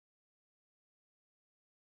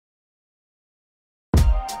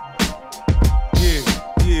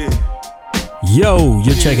Yo,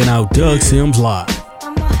 you're checking out Doug Sims Live.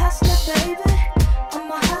 I'm a hustler, baby. I'm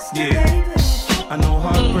a hustler, baby. I know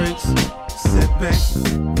heartbreaks, setbacks.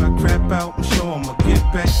 If I crap out, I'm sure I'ma get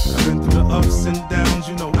back. I've been through the ups and downs,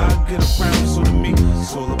 you know I get around. So to me,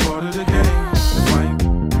 it's all a part of the game. If I ain't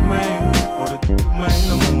man, or the man,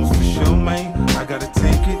 I'm almost for sure, man. I gotta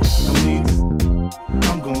take it, no need.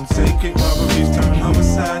 I'm gonna take it. Robberies turn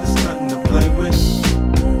homicide, it's nothing to play with.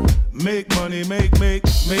 Make money, make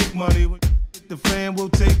money. The fan will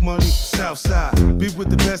take money, Southside. Be with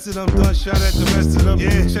the best of them, done shot at the rest of them.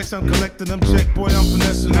 Yeah, checks I'm collecting them, check, boy, I'm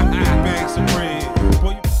finessing them. Big bags of bread.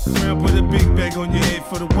 Boy, you around, put a big bag on your head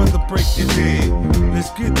for the one to break your dead.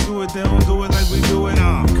 Let's get to it, they don't do it like we do it.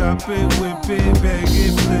 Cop it, whip it, bag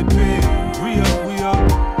it, flip it. We up,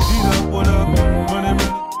 beat up, what up? Running,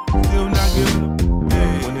 still not giving up.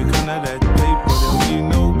 Yeah. When it come to that paper, there'll be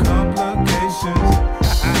no complications.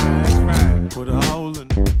 That's right. Put a hole in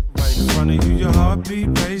in front of you, your heartbeat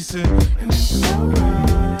racing, and it's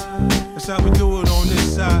alright. That's how we do it on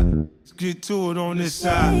this side. Let's get to it on this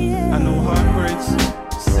side. I know heartbreaks,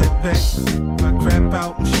 setbacks. If I crap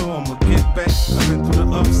out, I'm sure I'ma get back. I've been through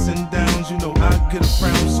the ups and downs, you know I get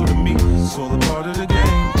around. So to me, it's all a part of the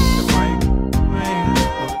game. If I ain't man,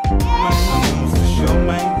 I'm almost for sure,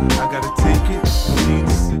 man. I gotta take it, no need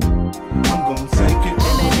to sit. I'm gonna take it.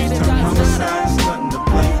 Robberies turn homicide, it's nothing to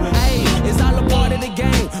play with. Hey, it's all a part of the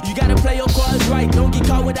game. You gotta play your cards right. Don't get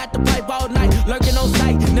caught without the pipe all night. Lurking on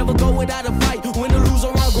sight, never go without a fight. Win or lose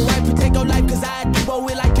or wrong, go right. Protect your life, cause I do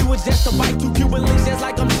it like you was just a bite. 2 Cuban links just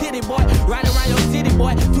like I'm titty boy. Ride around your city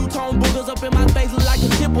boy. 2-tone boogers up in my face, look like a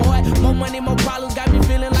chip boy. More money, more problems, got me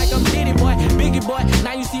feeling like I'm Diddy boy. Biggie boy,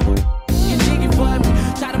 now you see what you jiggy for me.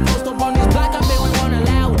 Try to post up on this block, I bet we won't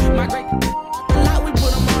allow it. My great a lot, we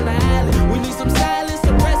put them on the alley. We need some silence,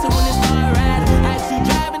 suppress it when it start riding. I see you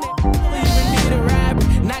driving it, we even need a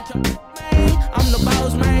robbery. Not your man, I'm the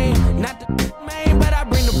boss man. Not the man, but I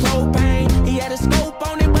bring the propane. He had a scope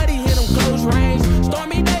on it, but he hit him close range.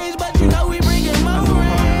 Stormy days, but you know we bring it more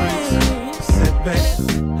rain. Setbacks,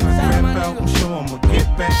 crap out, I'm sure I'ma get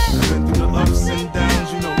back. I've been through the ups and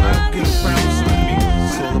downs, you know I get around. So to me,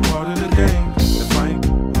 it's all a part of the game. If I ain't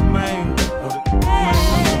man, or the man, I'm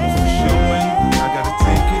almost for sure, man. I gotta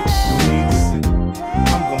take it, no need to sit.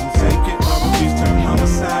 I'm gonna take it. Robberies turn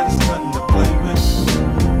homicide, it's nothing to play with.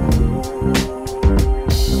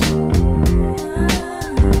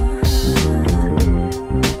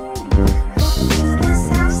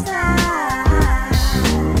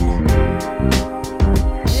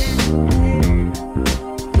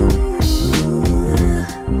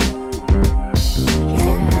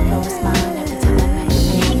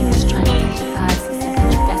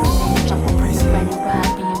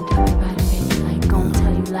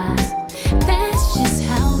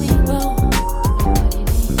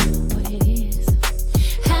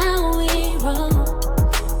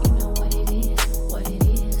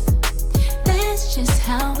 That's just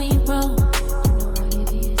how we roll.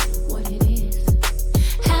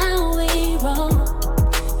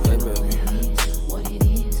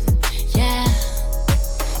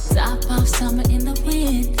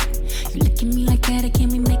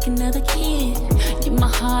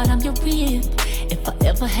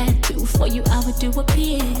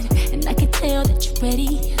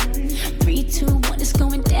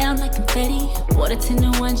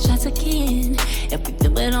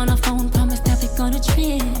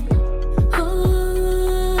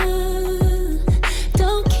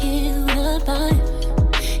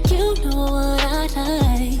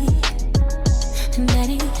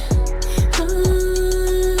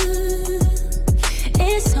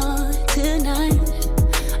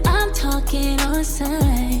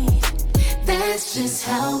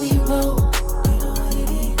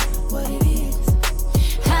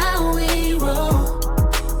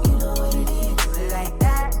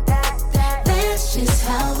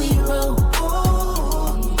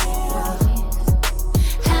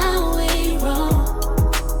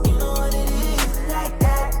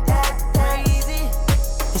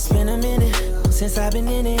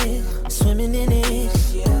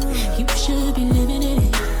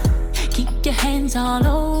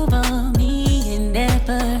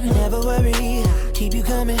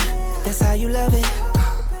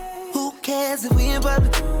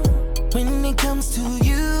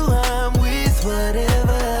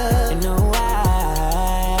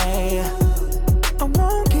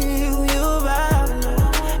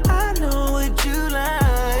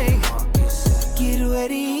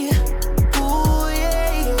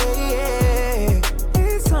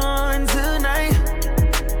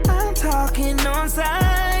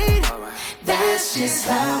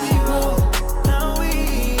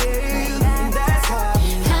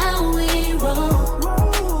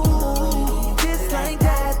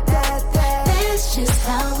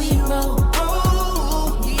 roll.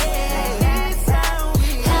 Oh, yeah. That's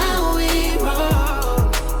how we roll.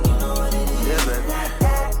 You know what it is. Yeah,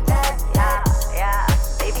 baby. Yeah.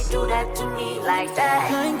 Baby, do that to me like that.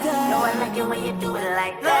 No, I like it when you do it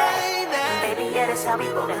like that. Baby, yeah, that's how we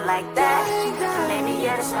roll it like that. Baby,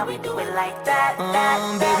 yeah, that's how we do it like that.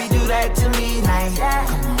 Baby, do that to me like that.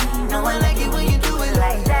 No, I like it when you do it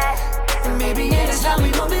like that. And baby, yeah, that's how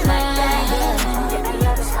we roll it like that. Baby,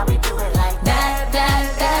 yeah, that's how we do it like that.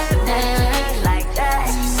 Like that.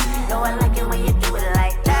 No, I like it when you do it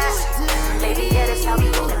like that. Baby, yeah, that's how we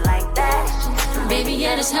roll it like that. Baby,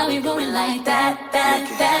 yeah, that's how we roll it like that.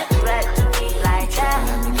 Do that to me like that.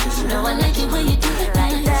 No, I like it when you do it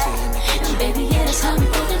like that. And baby, yeah, that's how we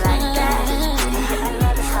roll it like that.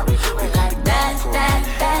 That's how we do it like that.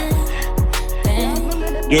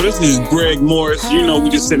 Yo, this is Greg Morris. You know, we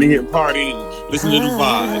just sitting here partying, listening to the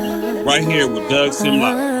vibe. Right here with Doug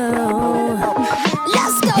Simlock.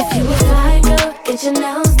 Let's go. If you a fly girl, get your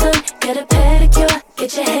nails done, get a pedicure,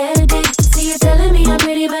 get your hair did. See you telling me I'm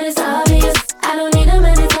pretty, but it's obvious. I don't need a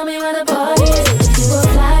man to tell me where the party is. If you a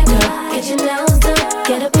fly girl, get your nails done,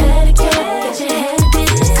 get a pedicure, get your hair did.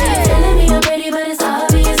 See you telling me I'm pretty, but it's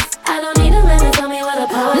obvious. I don't need a man to tell me where the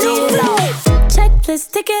party is.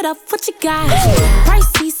 Checklist, tick it up, what you got?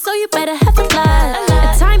 Pricey, so you better have a lot.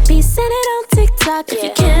 A timepiece, send it on TikTok. If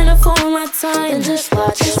you can't afford my time, then just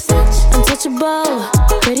watch it. Untouchable,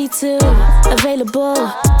 pretty too, available,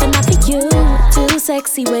 but not for you. Too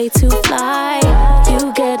sexy, way too fly.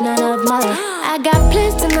 You get none of my. I got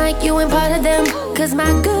plans tonight, you ain't part of them. Cause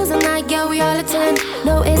my girls are not, yeah, we all attend.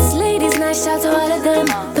 No, it's ladies' night, shout to all of them.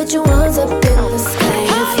 Put your ones up in the sky.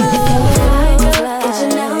 If you fly, get your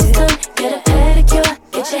nails done, get a pedicure,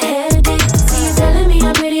 get your hair did. See you telling me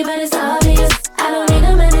I'm pretty, but it's obvious. I don't need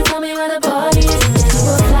a man to tell me where the party is. You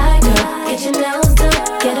a fly girl, get your nails done,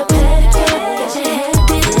 get a pedicure, get your hair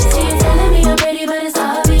did. See you telling me I'm pretty, but it's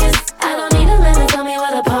obvious. I don't need a man to tell me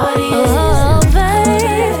where the party is. Oh,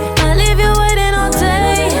 babe, I leave you waiting all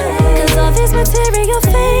day. Cause all this material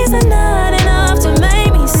things are not enough to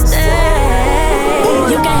make me stay.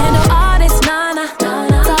 You can handle all this, nana.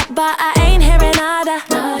 Talk but I ain't hearing nada.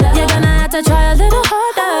 You're gonna have to try a little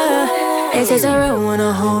harder. It takes a real one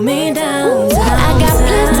to hold me down. I got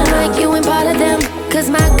plans tonight, you ain't part of them. Cause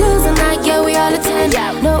my girls are not, yeah, we all attend.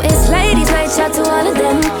 No, it's ladies' night, shout to all of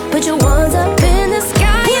them. Put your ones up in the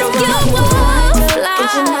sky. You won't fly.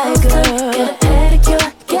 Get your nails done, get a pedicure,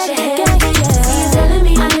 get your hair did. See you telling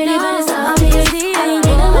me I'm pretty, but it's obvious. I don't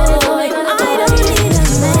need a man to tell me where the party is.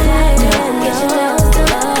 Get your nails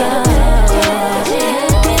done, get a pedicure, get your hair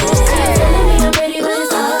did. See you telling me I'm pretty, but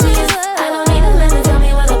it's obvious. I don't need a man to tell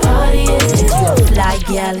me where the party is. If you a fly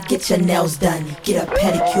gal, get your nails done, get a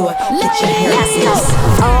pedicure, get your hair did.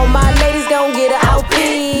 All my ladies gon' get an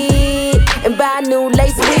outfit and buy a new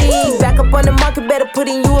lace wig. Back up on the market, better put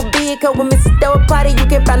in you a bid. Cause when Mrs. throw a party, you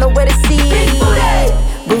can't find nowhere to see.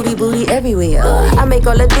 Booty, booty everywhere. I make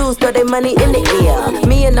all the dudes throw their money in the air.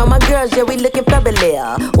 Me and all my girls, yeah, we looking fabulous.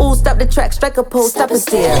 Ooh, stop the track, strike a pose, stop and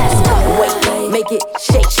stare. Wait, make it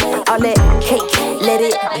shake. All that cake, let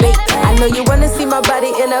it bake. I know you wanna see my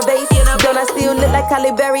body in a vase. Don't I still look like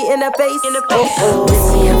Halle Berry in a face?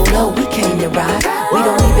 Missy and Flo, we came to ride. We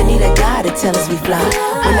don't even need a guy to tell us we fly.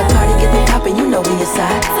 When the party get the poppin', you know we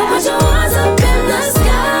inside. So put your hands up in the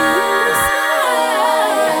sky.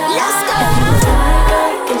 Let's go.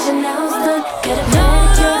 Get your nails done, get a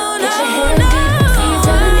pedicure, get your hair did. See you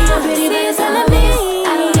telling me I'm pretty, but it's obvious.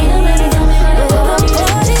 I don't need a man to tell me where the party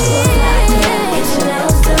is. Get your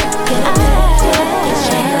nails done, get a pedicure, get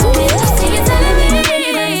your hair did. See you telling me I'm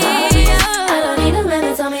pretty, but it's obvious. I don't need a man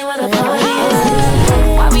to tell me where the party is.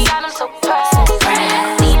 Why we got 'em so pressed?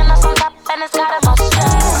 Seeing us on top and it's got 'em all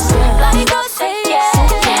stressed. Like go say yeah.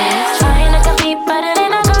 Trying to compete, but it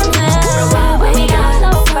ain't a contest. Why we got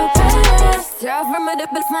no purpose? Girl from a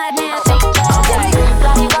different side now.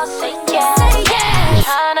 Like go say yeah.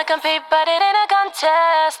 Trying to compete, but it ain't a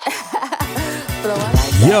contest.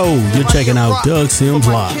 Yo, you're checking out Doug Sims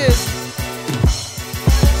Live.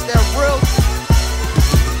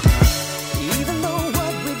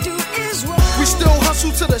 We still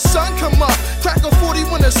hustle till the sun come up. Crack a 40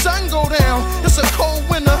 when the sun go down. It's a cold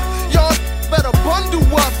winter. Y'all better bundle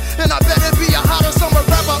up. And I better be a hotter summer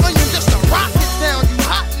rapper onion just to rock it down. You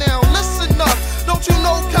hot now, listen up. Don't you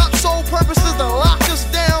know cops' sole purpose is to lock us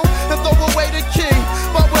down and throw away the key.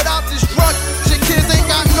 But without this drug, your kids ain't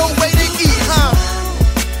got no way to eat, huh?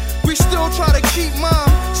 We still try to keep mom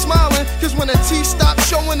smiling. Cause when the teeth stop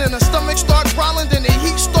showing and the stomach start growling, then the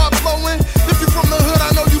heat start blowing. If you from the hood,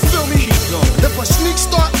 I know you feel me. If a sneak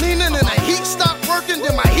start leaning and the heat stop working,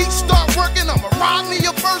 then my heat start working. I'ma rob me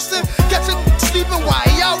a person, catch it sleeping while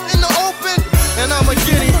he out in the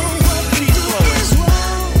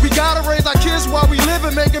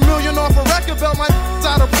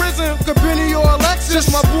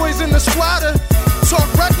squatter. Talk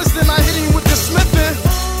reckless, then I hit him with the Smithin'.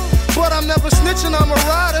 But I'm never snitching, I'm a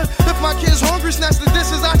rider. If my kid's hungry, snatch the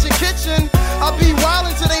dishes out your kitchen. I'll be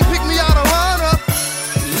wildin' till they pick me out of lineup.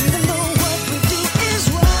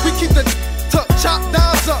 We keep the chop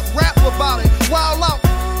downs up, rap about it. Wild out,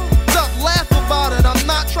 laugh about it. I'm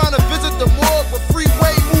not trying to visit the morgue, but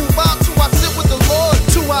freeway move out till I sit with the Lord.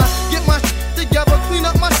 Till I get my together, clean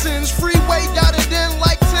up my sins. Freeway got it in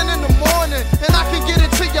like 10 in the morning. And I can get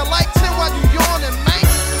it to you like 10 while you yawning, man.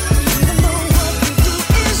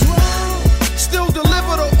 Still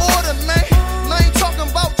deliver the order, man. And I ain't talking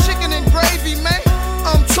about chicken and gravy, man.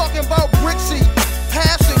 I'm talking about Brixie,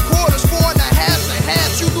 halves and quarters, 4 and a halves and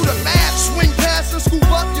halves. You do the math, swing past and scoop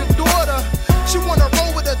up your daughter. She wanna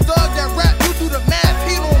roll with a thug that rap. You do the math,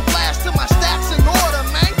 heat on blast till my stacks in order,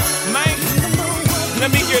 man. Man, let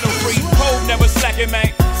me get them free. Cold never slacking,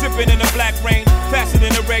 man. Sipping in the black rain, faster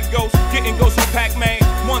than the red ghost. Getting ghosts on Pac-Man.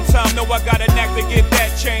 One time, know I got a knack to get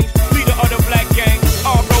that change. Leader of the black gang,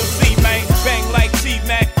 ROC, man. Bang like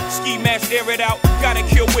T-Mac, ski mask, air it out. Gotta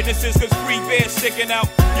kill witnesses, cause free bears sticking out.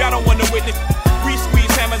 Y'all don't wanna witness. We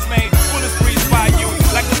squeeze hammers, man. Bullets breeze by you,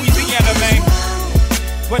 like Louisiana, man.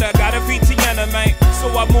 But I got a Tiana, man. So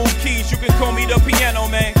I move keys, you can call me the piano,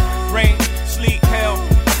 man. Rain, sleet, hell,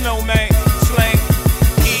 snow, man. Slang,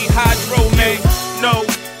 E, hydro, man. No,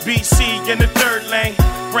 BC in the third lane.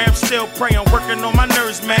 Ram still praying, working on my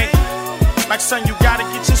nerves, man. Like son, you gotta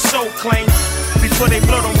get your soul clean before they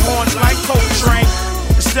blow them horns like Coltrane.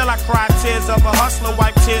 And still I cry tears of a hustler,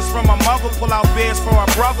 wipe tears from my mother, pull out beds for our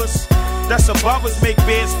brothers. That's above us, make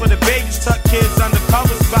beds for the babies, tuck kids under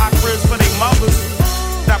covers, buy cribs for their mothers.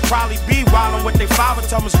 That probably be wildin' with they father.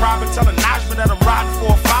 Thomas Robin telling Najma that I'm riding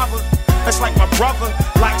for a father. That's like my brother,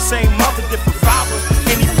 like same mother, different father.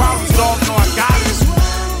 Any problems, dog, know I got it.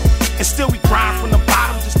 And still we grind from the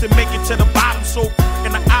bottom just to make it to the bottom. So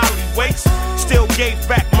in the alleyways, still gave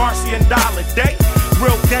back Marcy and Dollar Day.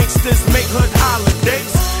 Real gangsters make hood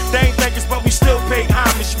holidays. They ain't thinkers, but we still pay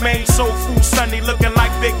homage, man. Soul Food Sunday looking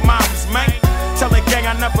like Big Mamas, man. Tell the gang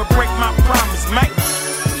I never break my promise, man.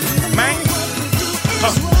 Man.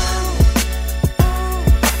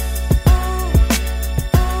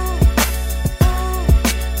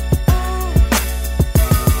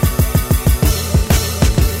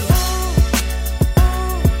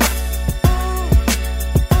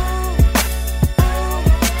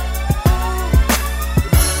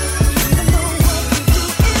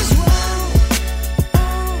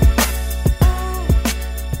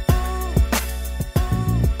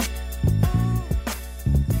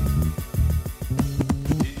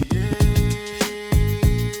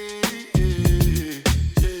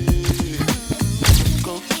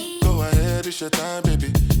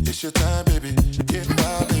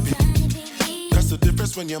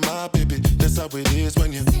 When you're my baby, that's how it is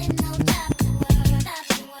when you.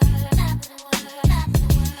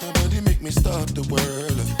 Nobody make me stop the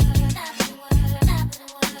world.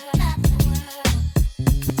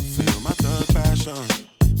 Feel my thug passion.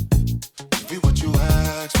 Be what you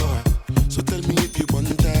ask for. So tell me if you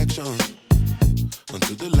want action.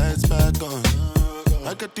 Until the lights back on.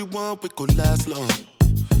 I got the one we could last long.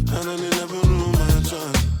 And I never knew my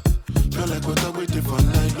chance. Feel like what I waited for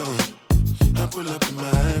night long. I pull up in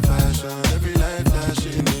my fashion, every light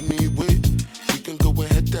flashing anyway. We can go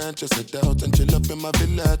ahead and just head out and chill up in my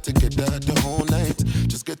villa together the whole night.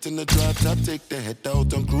 Just get in the drop top, take the head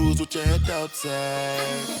out and cruise with your head outside.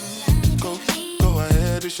 Go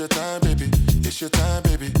ahead, it's your time, baby. It's your time,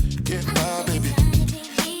 baby. Get my baby.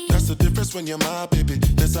 That's the difference when you're my baby.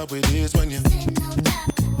 That's how it is when you.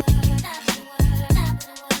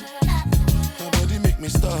 Nobody make me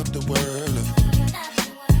stop the world.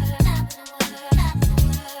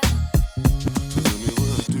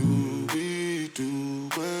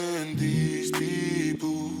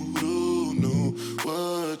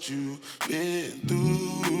 You've been through.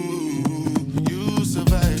 You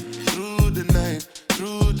survived through the night,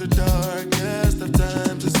 through the darkest of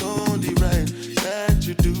times. It's only right that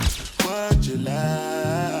you do what you like.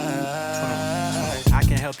 I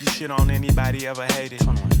can help you shit on anybody ever hated.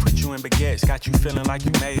 Put you in baguettes, got you feeling like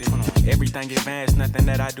you made it. Everything advanced, nothing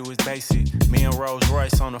that I do is basic. Me and Rolls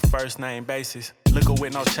Royce on a first name basis. Liquor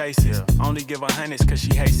with no chases. Only give her hundreds cause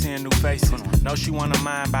she hates seeing new faces. Know she wanna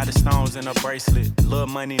mind by the stones in her bracelet. Little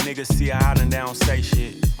money niggas see her out and they don't say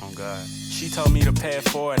shit. Oh God. She told me to pay it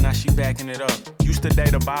forward, now she backing it up. Used to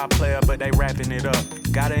date a ball player, but they wrapping it up.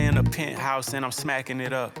 Got her in a penthouse and I'm smacking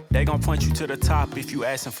it up. They gon' point you to the top if you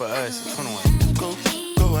asking for us. 21.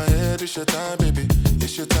 Go ahead, it's your time, baby.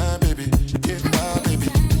 It's your time, baby. Get my baby.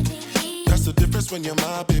 That's the difference when you're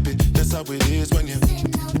my baby. That's how it is when you.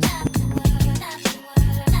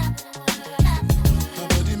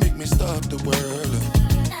 the world.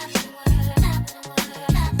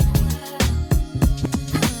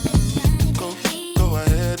 Go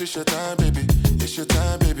ahead, it's your time, baby. It's your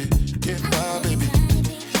time, baby. Get by, baby.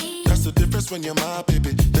 That's the difference when you're my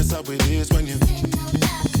baby. That's how it is when you.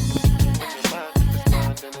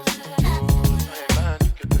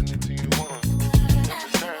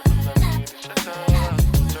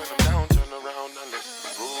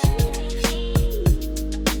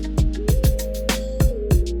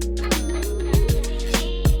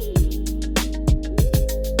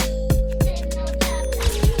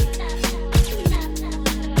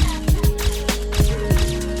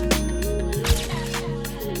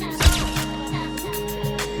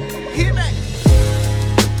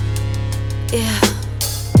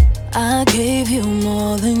 I gave you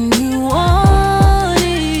more than you wanted.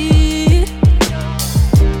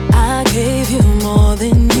 I gave you more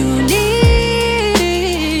than you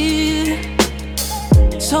needed.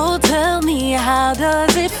 So tell me, how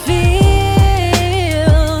does it feel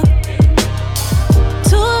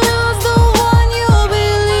to lose the one you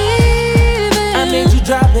believe in? I made you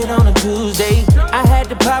drop it on a Tuesday. I had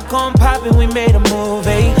the popcorn poppin', we made a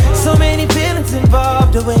movie. So many feelings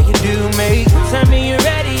involved, the way you do me. Tell me you're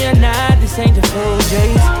ready or not, this ain't the full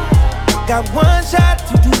J's. Got one shot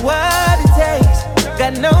to do what it takes.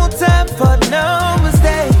 Got no time for no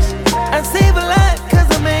mistakes. I save a lot cause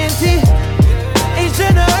I'm empty. Ain't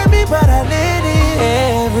tryna hurt me but I let it.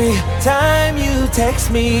 Every time you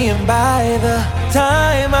text me and by the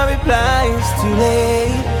time I reply it's too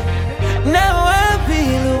late. Now I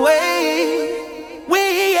feel away.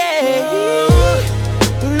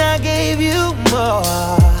 I gave you more.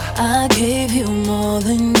 I gave you more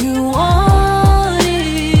than you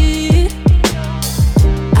wanted.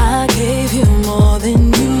 I gave you more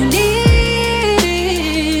than you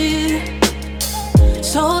needed.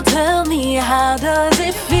 So tell me, how does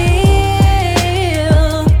it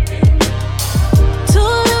feel to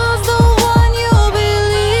lose the one you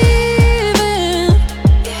believe in?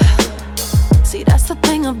 Yeah. See, that's the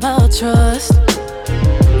thing about trust.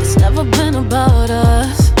 It's never been about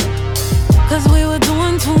us. Cause we were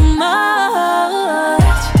doing too much.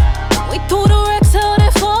 We threw the wrecks out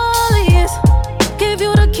at Follies. Gave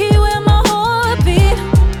you the key where my heart beat.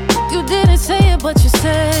 You didn't say it, but you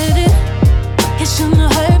said it. It shouldn't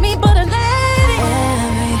have hurt me, but I let it.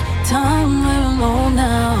 Every time we're alone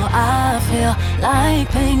now, I feel like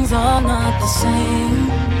things are not the same.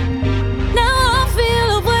 Now I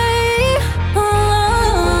feel away.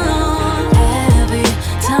 Every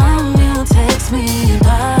time you text me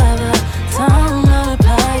by the time I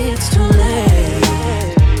reply, it's too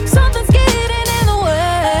late. Something's getting in the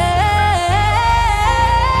way.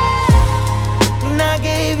 And I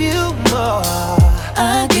gave you more.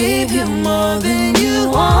 I gave you more than you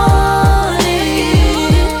wanted.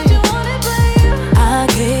 I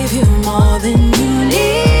gave you more than you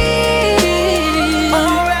needed.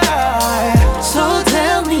 Alright. So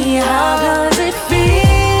tell me, how does it feel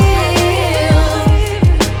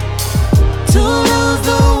to lose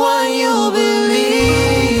the one you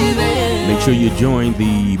believe in? Make sure you join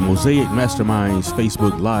the Mosaic Masterminds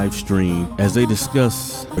Facebook live stream as they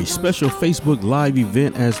discuss a special Facebook live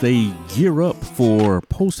event as they gear up for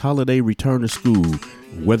post-holiday return to school.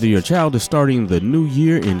 Whether your child is starting the new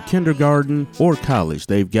year in kindergarten or college,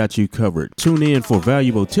 they've got you covered. Tune in for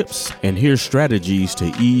valuable tips and hear strategies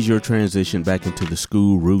to ease your transition back into the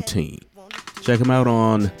school routine. Check them out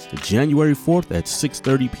on January 4th at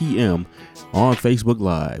 6:30 p.m. on Facebook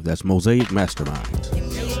Live. That's Mosaic Masterminds.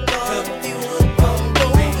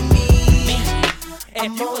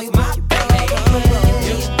 And you was my baby.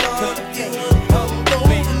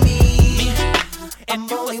 And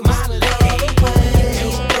you was my lady.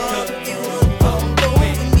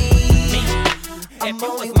 And you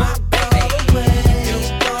was my baby.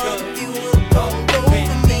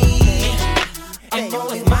 And you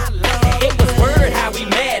was my lady. It was word how we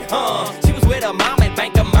met, huh? She was with her mom at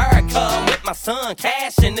Bank America with my son,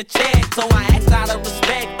 cash in the check. So I asked out of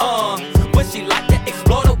respect, would she like to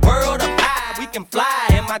explore the world of high? We can fly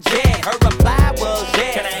in my jet. Her reply was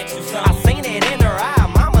yes. Can I ask you something? I seen it in her eye.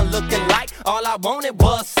 Mama looking like all I wanted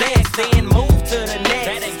was sex. Then move to the next.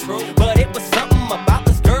 That ain't true. But it was something about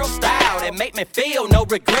this girl's style that made me feel no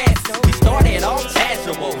regrets. We started off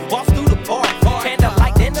casual, walked through the park,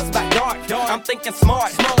 candlelight dinners by dark. I'm thinking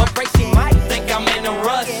smart, afraid she might think I'm in a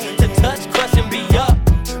rush to touch, crush, and be up.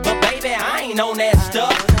 But baby, I ain't on that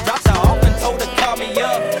stuff. Dropped her off and told her call me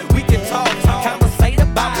up. We can talk, conversate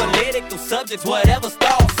about political subjects, whatever's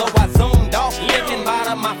thought. So I zoomed off, thinking about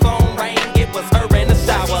her, my phone rang. It was her in the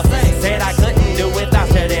shower. Said I couldn't do without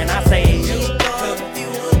her, then I said,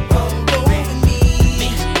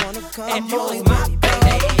 and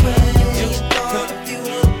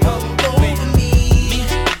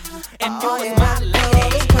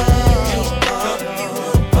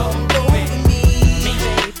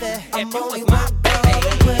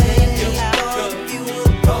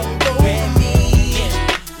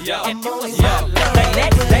The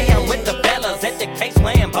next day I'm with the fellas at the case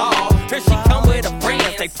playing ball. Here she come with her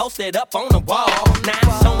friends, they posted up on the wall. Now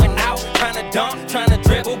I'm showing out, tryna dunk, tryna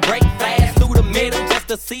dribble, break fast through the middle just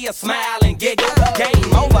to see her smile and giggle.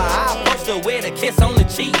 Game over, I approached her with a kiss on the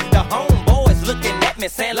cheek. The homeboys looking at me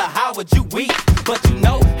saying, "Look, how would you weep?" But you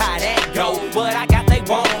know how that go. What I got they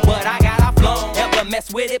want, what I got I flown. Ever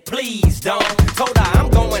mess with it, please don't. Told her I'm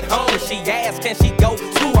going home. She asked, can she go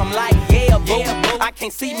too? I'm like, yeah, boo. I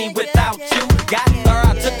can't see me without you. Got her,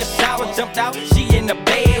 I took a shower, jumped out. She in the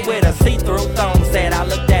bed with a see-through thong. Said I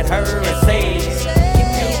looked at her and said,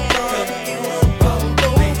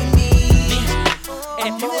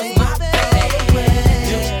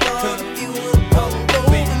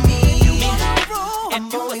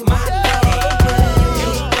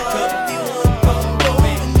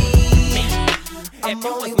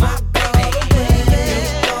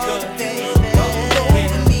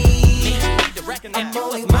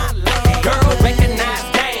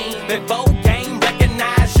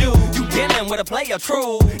 player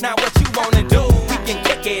true. Now what you wanna do? We can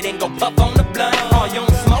kick it and go puff on the blunt. All you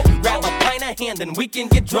on smoke, grab a pint of hand and we can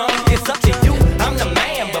get drunk. It's up to you, I'm the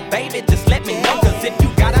man, but baby just let me know. Cause if you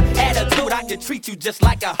got an attitude, I can treat you just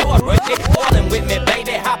like a horse. Get falling with me,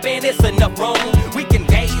 baby, hop in, it's enough room. We can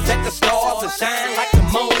gaze at the stars and shine like the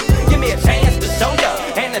moon. Give me a chance to show ya,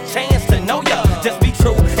 and a chance to know ya. Just be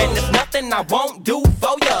true, and there's nothing I won't do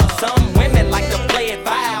for ya. Some women like to play it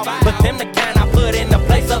foul, but them the kind I put in the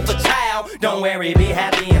place of a child. Don't worry, be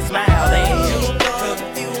happy and smile.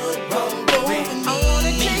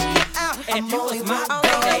 And you was my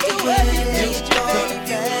baby.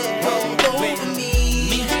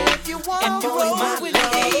 And you was my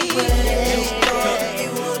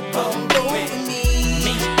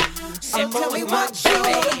so tell me what you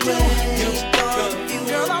wanna do.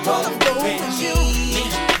 Girl, I wanna go with you.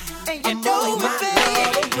 And you know my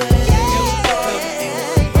baby.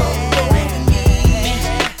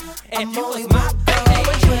 And you was my baby.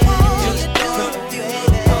 What you wanna do,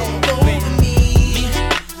 baby?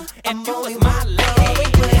 And you was my lady.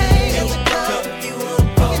 You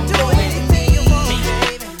can do anything you want, baby.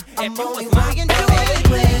 And you was my baby.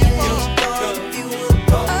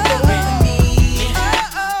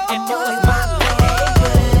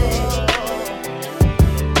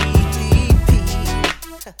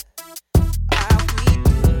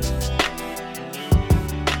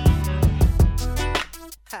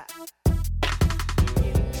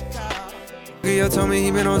 Yo told me he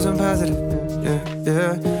been on some positive,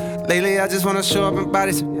 yeah. Lately I just wanna show up and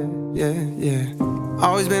body some, yeah.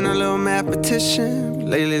 Always been a little mathematician.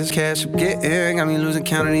 Lately this cash I'm getting got me losing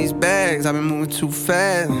count of these bags. I've been moving too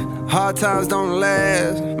fast. Hard times don't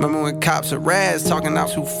last. Remember when cops are rats talking out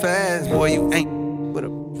too fast? Boy, you ain't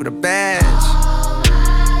with a badge.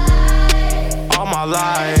 All my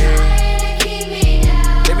life,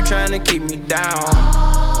 they be trying to keep me down.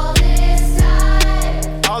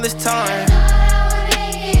 All this time,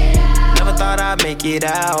 never thought I'd make it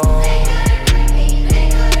out.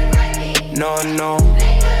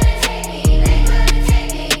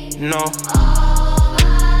 No.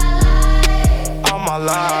 All my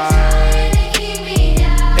life,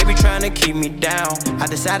 they be trying to keep me down. I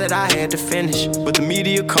decided I had to finish, but the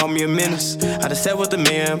media called me a menace. I done sat with the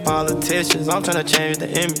men politicians, I'm trying to change the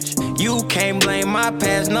image. You can't blame my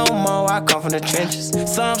past no more, I come from the trenches.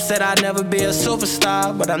 Some said I'd never be a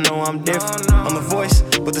superstar, but I know I'm different. I'm the voice,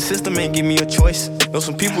 but the system ain't give me a choice. Know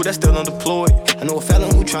some people that still unemployed. I know a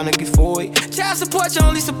felon who tryna get forward. Child support, your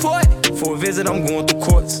only support. For a visit, I'm going through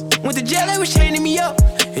courts. Went to jail, they was chaining me up.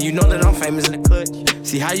 And you know that I'm famous in the clutch.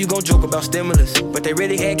 See how you gon' joke about stimulus, but they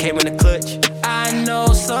really had came in the clutch. I know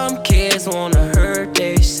some kids wanna hurt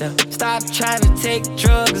themselves. Stop trying to take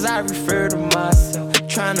drugs, I refer to myself.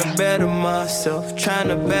 Trying to better myself, trying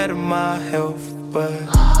to better my health. But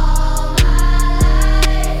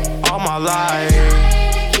all my life,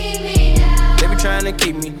 they be trying to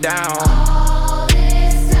keep me down.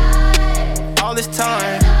 All this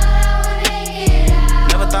time,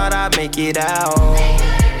 never thought I'd make it out.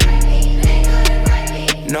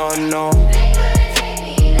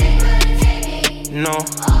 No.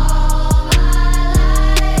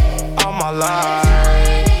 All my life,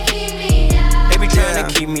 they be trying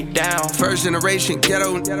to keep me down. First generation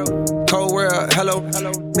ghetto, cold world, hello.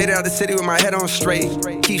 Made it out the city with my head on straight.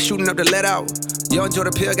 Keep shooting up the let out. Young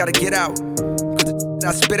Jordan Pill gotta get out. Cause the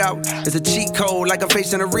I spit out is a cheat code, like I'm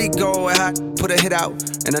facing a Rico. And I put a hit out,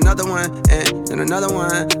 and another one, and another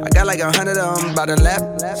one. I got like 100 of them by the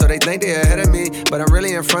left, so they think they ahead of me, but I'm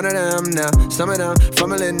really in front of them now. Some of them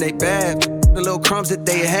fumbling they bad. the little crumbs that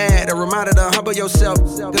they had. A reminder to humble yourself.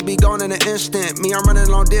 Could be gone in an instant. Me, I'm running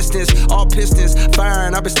long distance. All pistons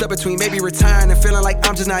firing. I've been stuck between maybe retiring and feeling like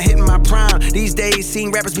I'm just not hitting my prime. These days,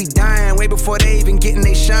 seeing rappers be dying way before they even getting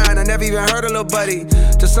they shine. I never even heard of Lil Buddy.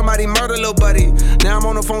 Till somebody murder Lil Buddy. Now I'm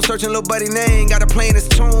on the phone searching Lil Buddy name. Got her playing his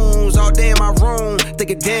tunes all day in my room.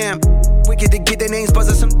 Thinking, damn, wicked to get their names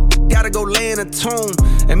buzzing. Some gotta go lay in a tomb.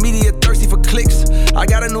 And media thirsty for clicks. I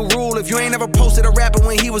got a new rule. If you ain't ever posted a rapper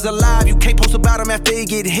when he was alive, you can't post about him after he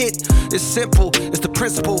get hit. It's simple, it's the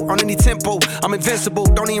principle. On any tempo, I'm invincible.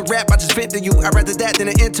 Don't even rap, I just vent to you. I'd rather that than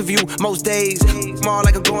an interview. Most days, more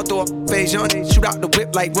like I'm going through a phase. Young days, shoot out the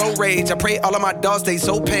whip like road rage. I pray all of my dogs stay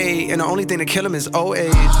so paid. And the only thing to kill them is old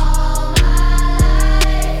age.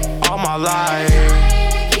 All my life,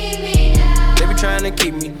 they be trying to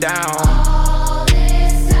keep me down.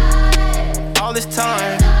 All this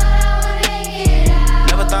time,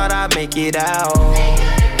 never thought I'd make it out.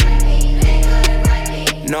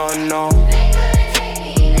 No, no,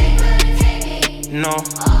 no.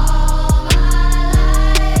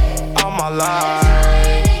 All my life,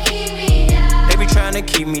 they be trying to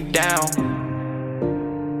keep me down.